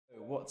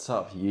What's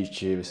up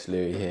YouTube, it's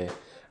Louis here.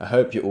 I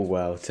hope you're all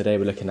well. Today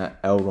we're looking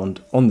at Elrond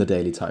on the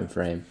daily time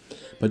frame.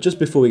 But just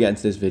before we get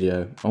into this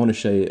video, I want to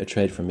show you a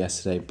trade from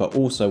yesterday, but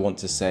also want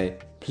to say,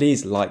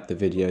 please like the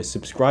video,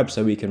 subscribe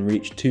so we can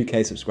reach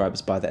 2k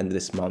subscribers by the end of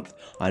this month.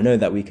 I know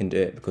that we can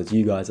do it because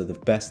you guys are the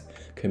best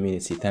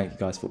community. Thank you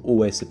guys for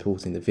always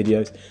supporting the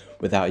videos.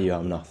 Without you,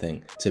 I'm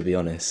nothing, to be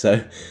honest.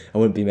 So I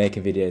wouldn't be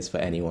making videos for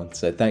anyone.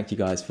 So thank you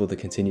guys for the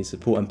continued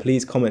support, and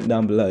please comment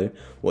down below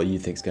what you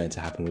think is going to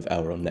happen with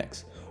Elrond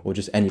next, or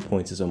just any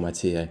pointers on my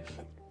TA.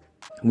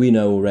 We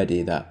know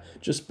already that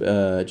just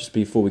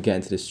before we get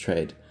into this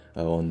trade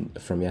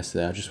from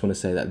yesterday, I just want to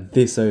say that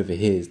this over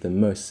here is the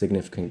most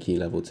significant key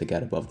level to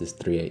get above this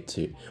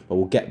 382, but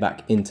we'll get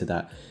back into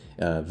that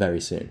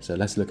very soon. So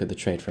let's look at the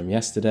trade from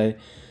yesterday.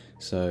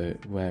 So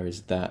where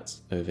is that?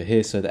 Over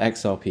here. So the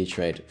XRP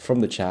trade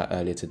from the chat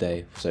earlier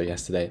today, so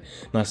yesterday.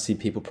 Nice to see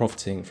people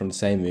profiting from the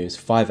same moves.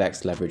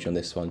 5x leverage on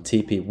this one.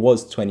 TP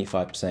was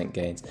 25%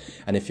 gains.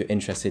 And if you're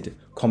interested,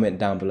 comment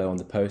down below on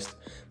the post.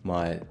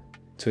 My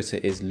Twitter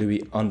is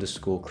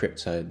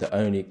Louis_crypto, the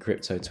only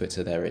crypto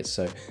Twitter there is.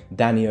 So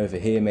Danny over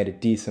here made a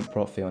decent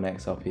profit on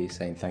XRP,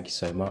 saying thank you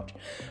so much.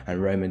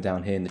 And Roman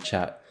down here in the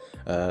chat,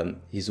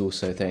 he's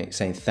also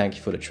saying thank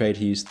you for the trade.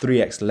 He used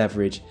 3x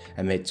leverage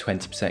and made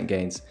 20%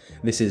 gains.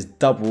 This is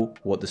double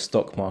what the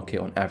stock market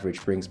on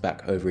average brings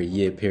back over a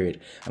year period,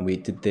 and we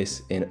did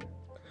this in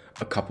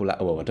a couple,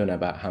 well, I don't know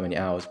about how many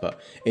hours, but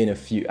in a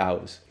few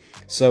hours.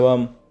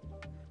 So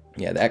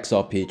yeah, the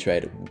XRP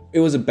trade, it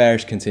was a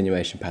bearish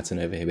continuation pattern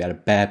over here. We had a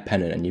bear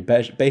pennant, and you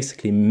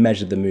basically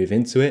measured the move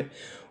into it.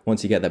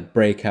 Once you get that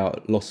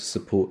breakout, loss of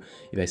support,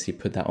 you basically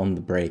put that on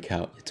the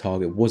breakout. Your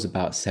target was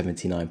about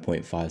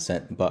 79.5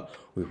 cents, but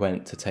we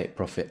went to take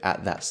profit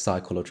at that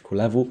psychological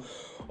level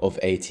of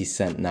 80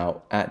 cents.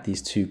 Now, at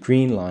these two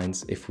green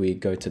lines, if we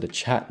go to the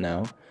chat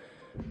now,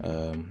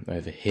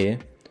 over here,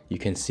 you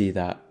can see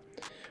that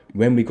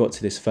when we got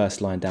to this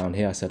first line down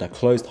here, I said I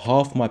closed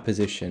half my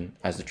position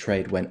as the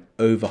trade went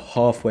over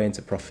halfway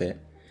into profit.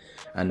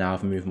 And now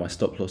I've moved my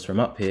stop loss from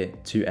up here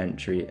to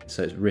entry,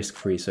 so it's risk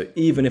free. So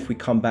even if we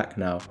come back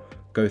now,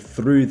 go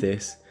through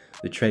this,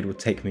 the trade will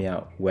take me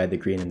out where the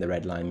green and the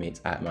red line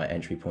meets at my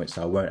entry point.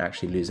 So I won't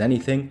actually lose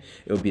anything.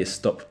 It will be a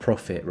stop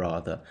profit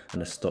rather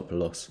than a stop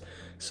loss.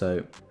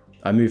 So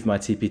I moved my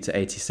TP to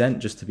 80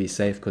 cents just to be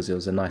safe, because it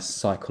was a nice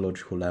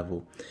psychological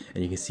level.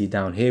 And you can see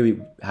down here, we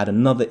had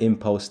another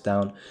impulse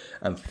down.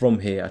 And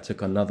from here, I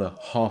took another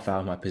half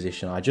out of my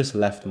position. I just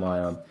left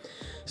my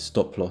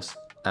stop loss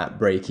at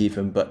break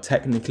even, but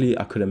technically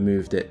I could have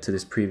moved it to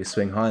this previous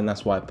swing high, and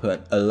that's why I put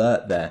an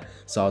alert there,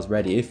 so I was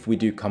ready. If we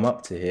do come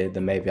up to here,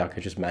 then maybe I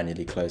could just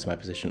manually close my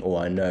position, or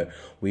I know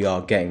we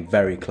are getting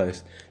very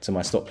close to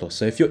my stop loss.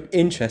 So if you're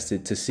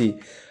interested to see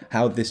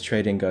how this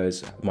trading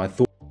goes, my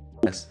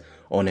thoughts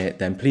on it,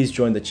 then please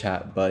join the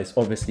chat. But it's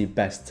obviously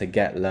best to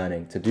get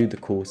learning, to do the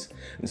course,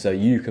 and so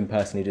you can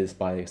personally do this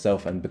by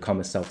yourself and become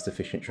a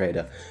self-sufficient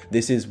trader.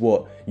 This is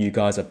what you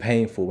guys are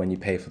paying for when you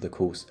pay for the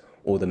course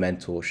or the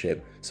mentorship,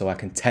 so I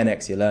can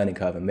 10x your learning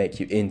curve and make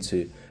you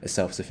into a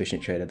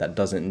self-sufficient trader that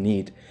doesn't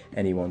need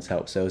anyone's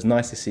help. So it was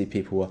nice to see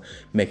people were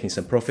making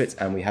some profits,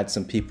 and we had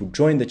some people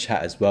join the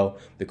chat as well,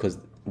 because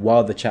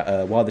while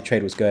the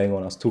trade was going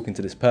on, I was talking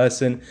to this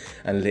person,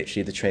 and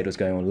literally the trade was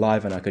going on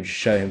live, and I could just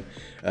show him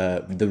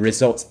the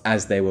results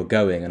as they were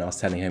going, and I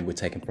was telling him we're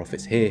taking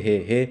profits here,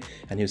 here, here,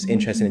 and he was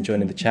interested in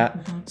joining the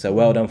chat. So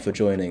well done for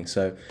joining.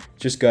 So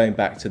just going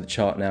back to the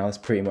chart now, that's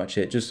pretty much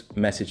it. Just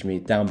message me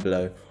down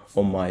below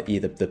on my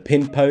either the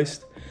pinned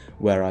post,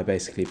 where I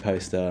basically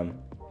post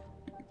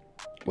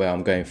where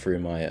I'm going through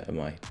my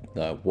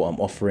what I'm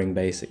offering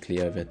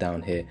basically over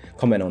down here.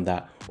 Comment on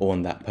that, or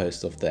on that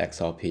post of the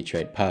XRP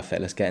trade. Perfect.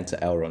 Let's get into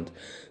Elrond.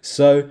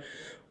 So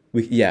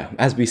yeah,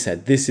 as we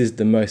said, this is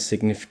the most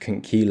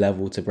significant key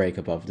level to break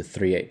above the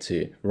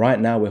 382. Right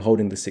now we're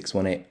holding the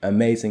 618.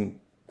 Amazing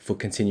for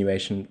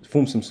continuation,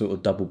 form some sort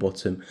of double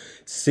bottom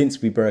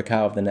since we broke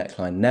out of the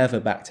neckline, never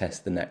back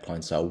test the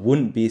neckline. So I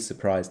wouldn't be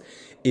surprised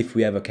if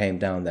we ever came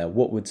down there.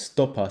 What would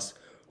stop us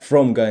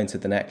from going to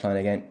the neckline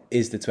again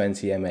is the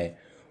 20 MA.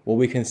 What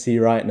we can see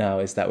right now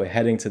is that we're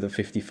heading to the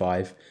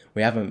 55.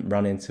 We haven't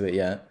run into it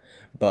yet,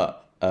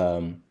 but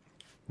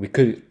we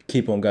could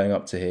keep on going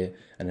up to here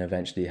and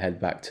eventually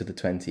head back to the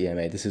 20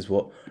 MA. This is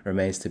what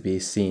remains to be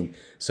seen.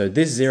 So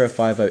this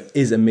 050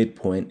 is a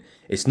midpoint.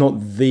 It's not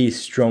the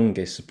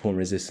strongest support and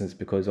resistance,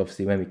 because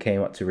obviously when we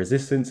came up to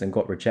resistance and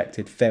got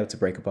rejected, failed to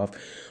break above,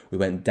 we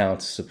went down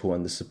to support,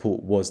 and the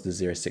support was the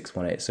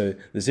 0618. So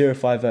the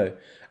 050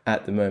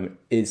 at the moment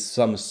is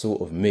some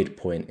sort of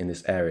midpoint in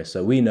this area.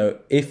 So we know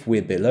if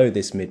we're below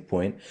this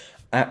midpoint,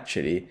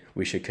 actually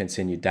we should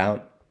continue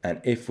down, and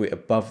if we're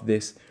above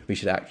this, we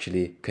should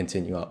actually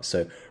continue up.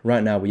 So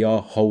right now we are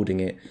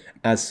holding it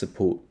as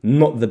support.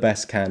 Not the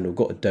best candle,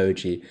 got a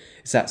doji.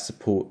 It's at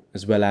support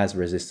as well as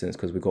resistance,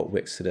 because we've got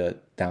wicks to the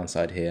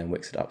downside here and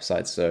wicks to the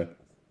upside. So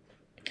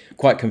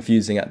quite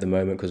confusing at the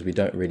moment, because we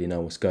don't really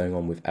know what's going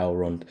on with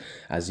Elrond,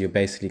 as you're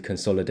basically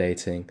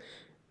consolidating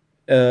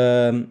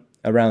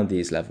around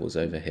these levels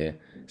over here.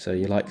 So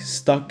you're like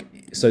stuck.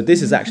 So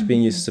this is actually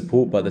being used as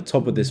support, but the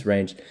top of this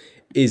range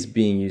is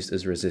being used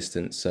as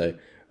resistance. So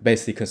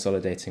basically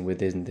consolidating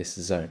within this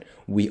zone.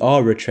 We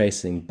are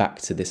retracing back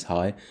to this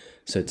high.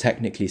 So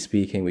technically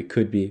speaking, we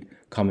could be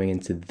coming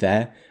into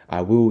there.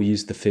 I will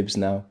use the fibs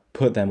now,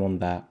 put them on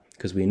that,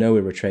 because we know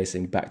we're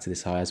retracing back to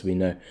this high. As we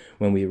know,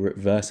 when we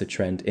reverse a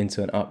trend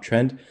into an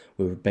uptrend,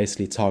 we're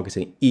basically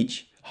targeting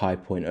each high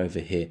point over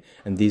here,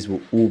 and these will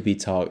all be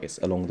targets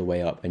along the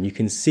way up. And you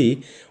can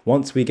see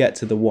once we get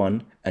to the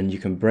 1 and you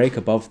can break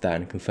above that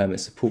and confirm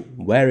its support,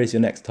 where is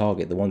your next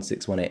target? The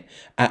 1618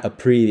 at a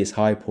previous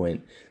high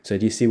point. So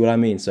do you see what I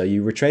mean? So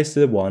you retrace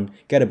to the 1,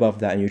 get above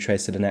that, and you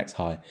retrace to the next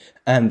high,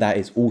 and that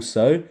is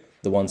also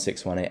the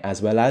 1618,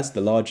 as well as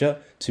the larger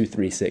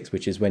 236,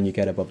 which is when you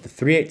get above the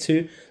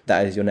 382,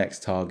 that is your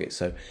next target.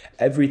 So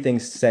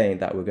everything's saying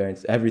that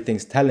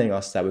everything's telling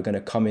us that we're going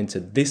to come into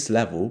this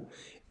level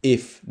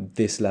if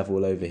this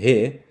level over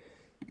here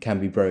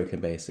can be broken,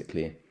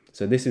 basically.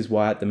 So this is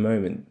why at the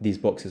moment these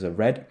boxes are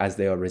red, as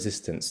they are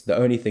resistance. The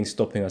only thing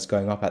stopping us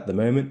going up at the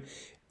moment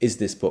is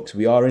this box.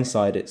 We are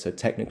inside it, so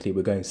technically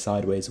we're going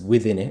sideways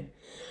within it.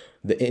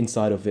 The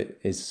inside of it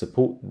is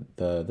support,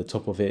 the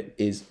top of it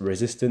is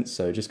resistance,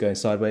 so just going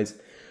sideways.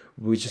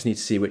 We just need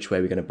to see which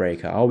way we're going to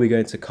break out. Are we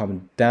going to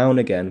come down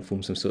again,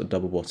 form some sort of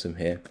double bottom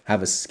here,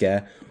 have a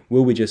scare?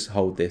 Will we just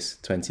hold this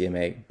 20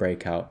 MA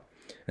breakout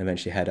and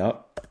eventually head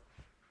up?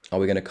 Are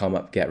we going to come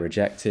up, get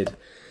rejected?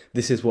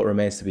 This is what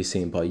remains to be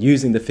seen. By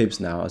using the fibs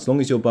now, as long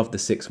as you're above the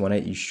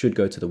 618, you should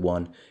go to the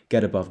 1,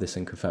 get above this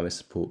and confirm its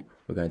support.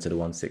 We're going to the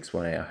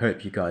 1618. I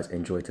hope you guys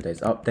enjoyed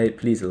today's update.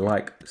 Please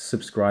like,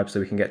 subscribe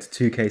so we can get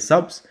to 2K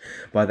subs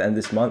by the end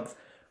of this month.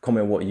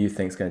 Comment what you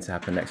think is going to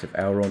happen next with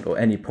Elrond, or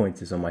any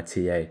pointers on my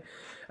TA.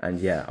 And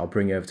yeah, I'll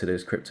bring you over to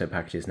those crypto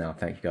packages now.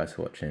 Thank you guys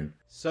for watching.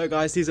 So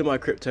guys, these are my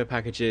crypto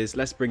packages.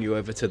 Let's bring you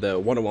over to the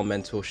one-on-one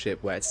mentorship,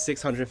 where it's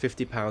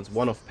 £650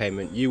 one-off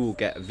payment. You will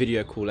get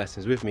video call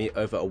lessons with me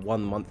over a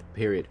 1-month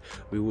period.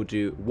 We will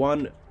do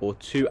 1 or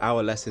 2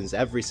 hour lessons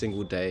every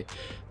single day,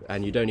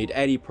 and you don't need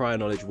any prior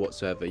knowledge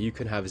whatsoever. You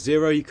can have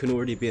 0, you can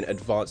already be an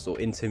advanced or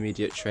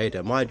intermediate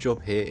trader. My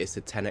job here is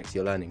to 10x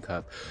your learning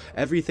curve.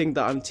 Everything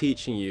that I'm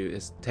teaching you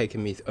has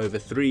taken me over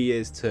 3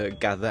 years to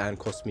gather and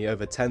cost me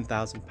over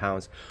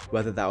 £10,000,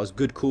 whether that was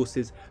good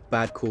courses,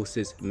 bad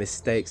courses,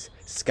 mistakes,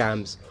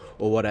 scams,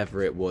 or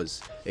whatever it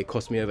was. It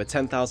cost me over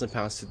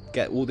 £10,000 to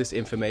get all this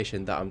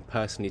information that I'm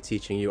personally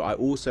teaching you. I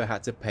also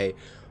had to pay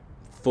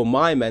for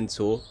my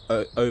mentor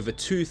over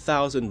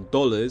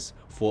 $2,000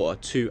 for a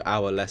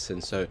 2-hour lesson.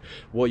 So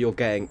what you're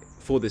getting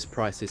for this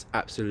price is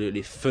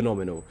absolutely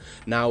phenomenal.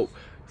 Now,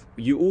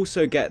 you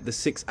also get the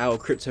 6-hour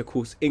crypto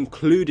course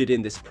included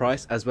in this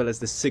price, as well as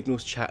the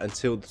signals chat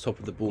until the top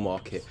of the bull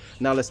market.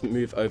 Now let's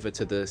move over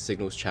to the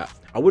signals chat.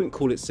 I wouldn't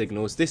call it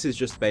signals. This is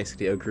just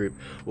basically a group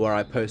where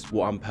I post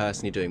what I'm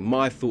personally doing,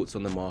 my thoughts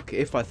on the market,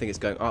 if I think it's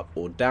going up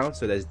or down.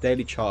 So there's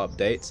daily chart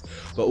updates,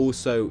 but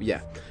also, yeah,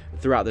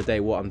 throughout the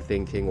day what I'm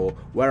thinking, or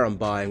where I'm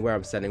buying, where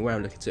I'm selling, where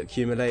I'm looking to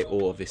accumulate,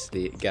 or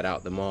obviously get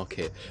out the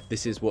market.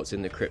 This is what's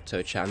in the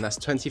crypto chat, and that's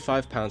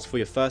 £25 for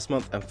your first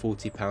month and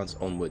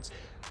 £40 onwards.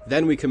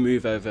 Then we can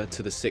move over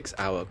to the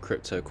 6-hour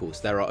crypto course.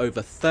 There are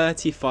over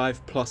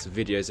 35 plus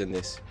videos in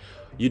this.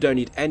 You don't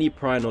need any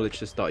prior knowledge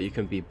to start. You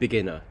can be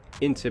beginner,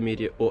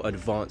 intermediate, or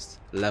advanced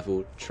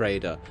level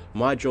trader.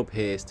 My job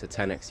here is to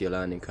 10x your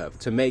learning curve,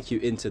 to make you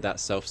into that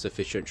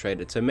self-sufficient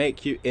trader, to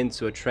make you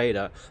into a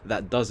trader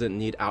that doesn't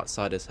need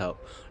outsiders'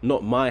 help.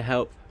 Not my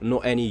help,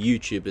 not any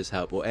YouTubers'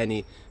 help, or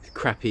any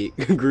crappy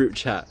group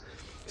chat.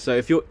 So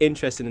if you're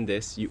interested in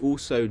this, you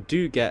also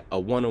do get a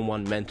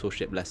one-on-one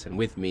mentorship lesson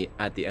with me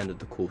at the end of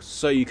the course,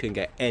 so you can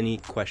get any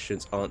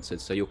questions answered,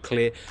 so you're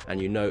clear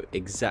and you know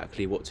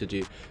exactly what to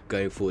do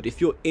going forward.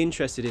 If you're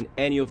interested in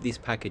any of these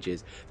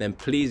packages, then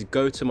please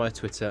go to my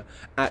Twitter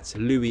at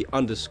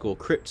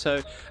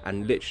Louis_crypto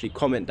and literally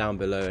comment down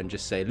below and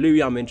just say,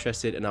 Louis, I'm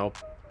interested, and I'll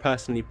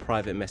personally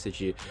private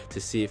message you to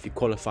see if you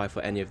qualify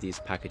for any of these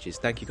packages.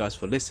 Thank you guys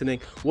for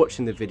listening,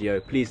 watching the video.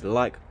 Please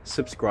like,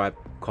 subscribe,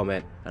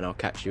 comment, and I'll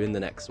catch you in the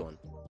next one.